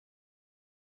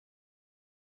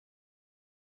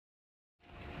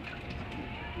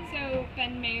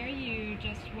Maher, you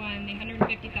just won the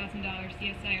 $150,000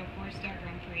 CSIO 4-star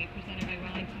Grand Prix presented by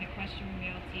Wellington Equestrian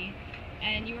Realty,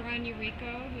 and you were on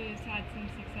Urico, who's had some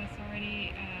success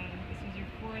already. This was your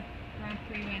 4th Grand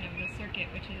Prix win of the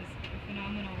circuit, which is a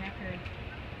phenomenal record.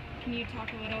 Can you talk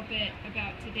a little bit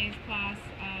about today's class,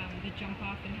 the jump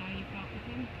off, and how you felt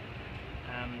with him?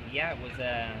 Yeah, it was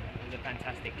a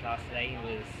fantastic class today. It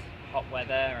was hot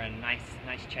weather and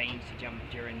nice change to jump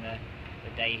during the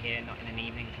day here, not in an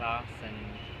evening class, and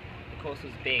the course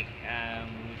was big.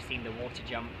 We've seen the water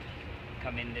jump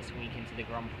come in this week into the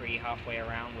Grand Prix halfway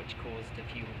around, which caused a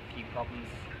few problems.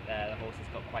 The horses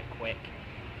got quite quick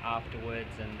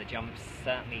afterwards, and the jumps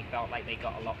certainly felt like they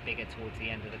got a lot bigger towards the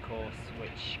end of the course,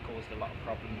 which caused a lot of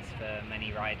problems for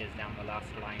many riders down the last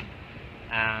line.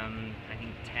 I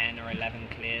think 10 or 11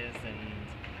 clears,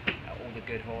 and all the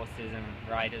good horses and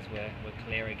riders were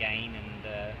clear again,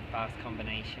 and fast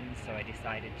combinations, so I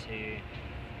decided to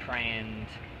try and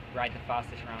ride the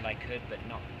fastest round I could, but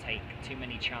not take too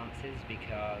many chances,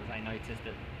 because I noticed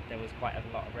that there was quite a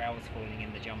lot of rails falling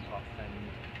in the jump off,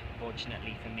 and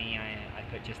fortunately for me, I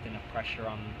put just enough pressure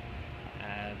on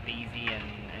Beezy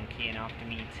and Kian after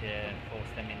me to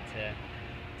force them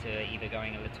into either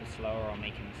going a little slower or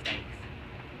making mistakes.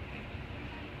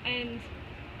 And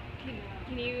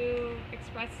can you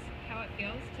express how it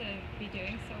feels to be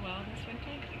doing so well this winter?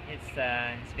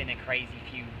 It's been a crazy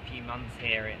few months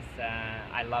here.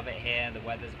 I love it here. The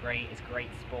weather's great. It's great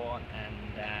sport,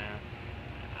 and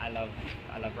I love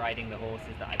riding the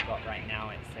horses that I've got right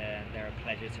now. They're a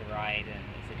pleasure to ride, and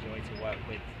it's a joy to work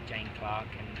with Jane Clark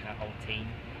and her whole team.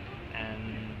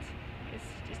 And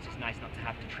it's just nice not to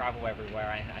have to travel everywhere.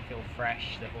 I feel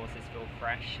fresh. The horses feel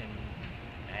fresh, and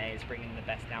it's bringing the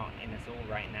best out in us all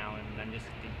right now, and I'm just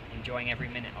enjoying every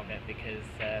minute of it, because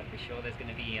for sure there's going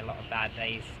to be a lot of bad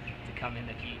days to come in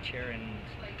the future, and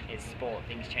it's sport.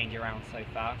 Things change around so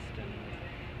fast, and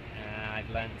I've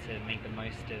learned to make the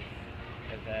most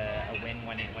of a win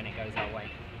when it goes our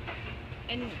way.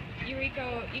 And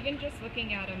Urico, even just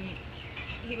looking at him,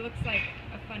 he looks like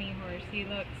a funny horse. He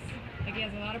looks like he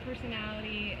has a lot of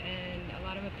personality and a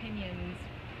lot of opinions.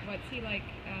 What's he like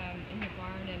in the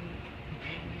barn? And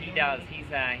he does. He's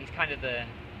kind of the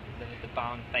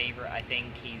barn favourite, I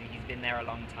think. He's been there a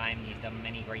long time. He's done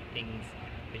many great things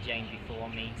for Jane before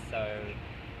me, so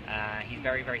he's a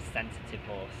very sensitive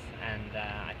horse, and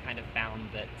I kind of found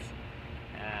that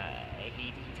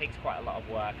he takes quite a lot of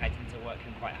work. I tend to work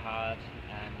him quite hard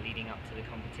leading up to the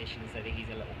competition, so that he's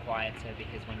a little quieter,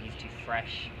 because when he's too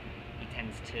fresh, he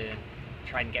tends to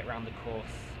try and get around the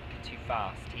course too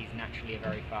fast. He's naturally a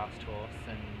very fast horse,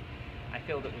 and I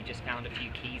feel that we just found a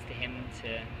few keys to him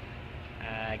to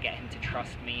get him to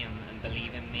trust me and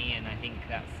believe in me, and I think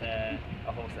that's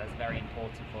a horse that's very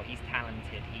important for. He's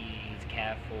talented, he's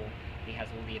careful, he has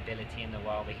all the ability in the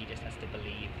world, but he just has to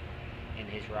believe in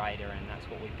his rider, and that's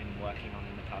what we've been working on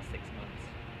in the past 6 months.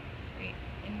 Great.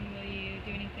 And will you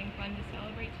do anything fun to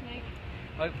celebrate tonight?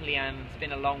 Hopefully. It's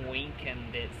been a long week,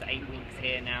 and it's 8 weeks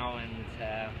here now, and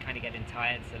I'm kind of getting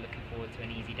tired, so looking forward to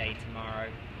an easy day tomorrow.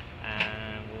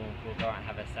 We'll go out and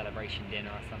have a celebration dinner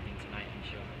or something tonight, I'm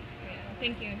sure. Yeah.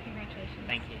 Thank you, and congratulations.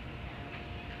 Thank you.